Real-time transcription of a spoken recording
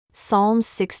Psalm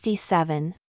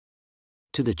 67.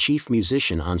 To the chief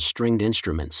musician on stringed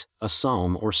instruments, a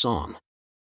psalm or song.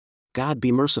 God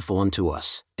be merciful unto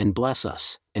us, and bless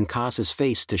us, and cause his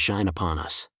face to shine upon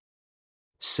us.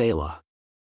 Selah.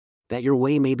 That your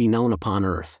way may be known upon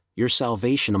earth, your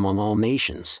salvation among all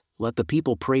nations, let the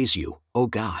people praise you, O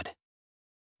God.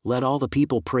 Let all the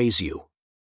people praise you.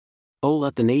 O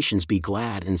let the nations be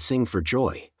glad and sing for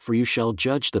joy, for you shall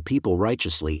judge the people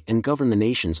righteously and govern the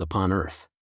nations upon earth.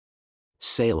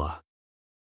 Selah.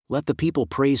 Let the people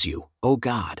praise you, O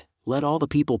God, let all the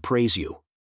people praise you.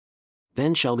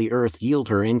 Then shall the earth yield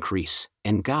her increase,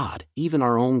 and God, even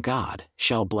our own God,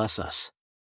 shall bless us.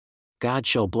 God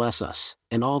shall bless us,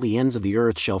 and all the ends of the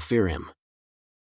earth shall fear him.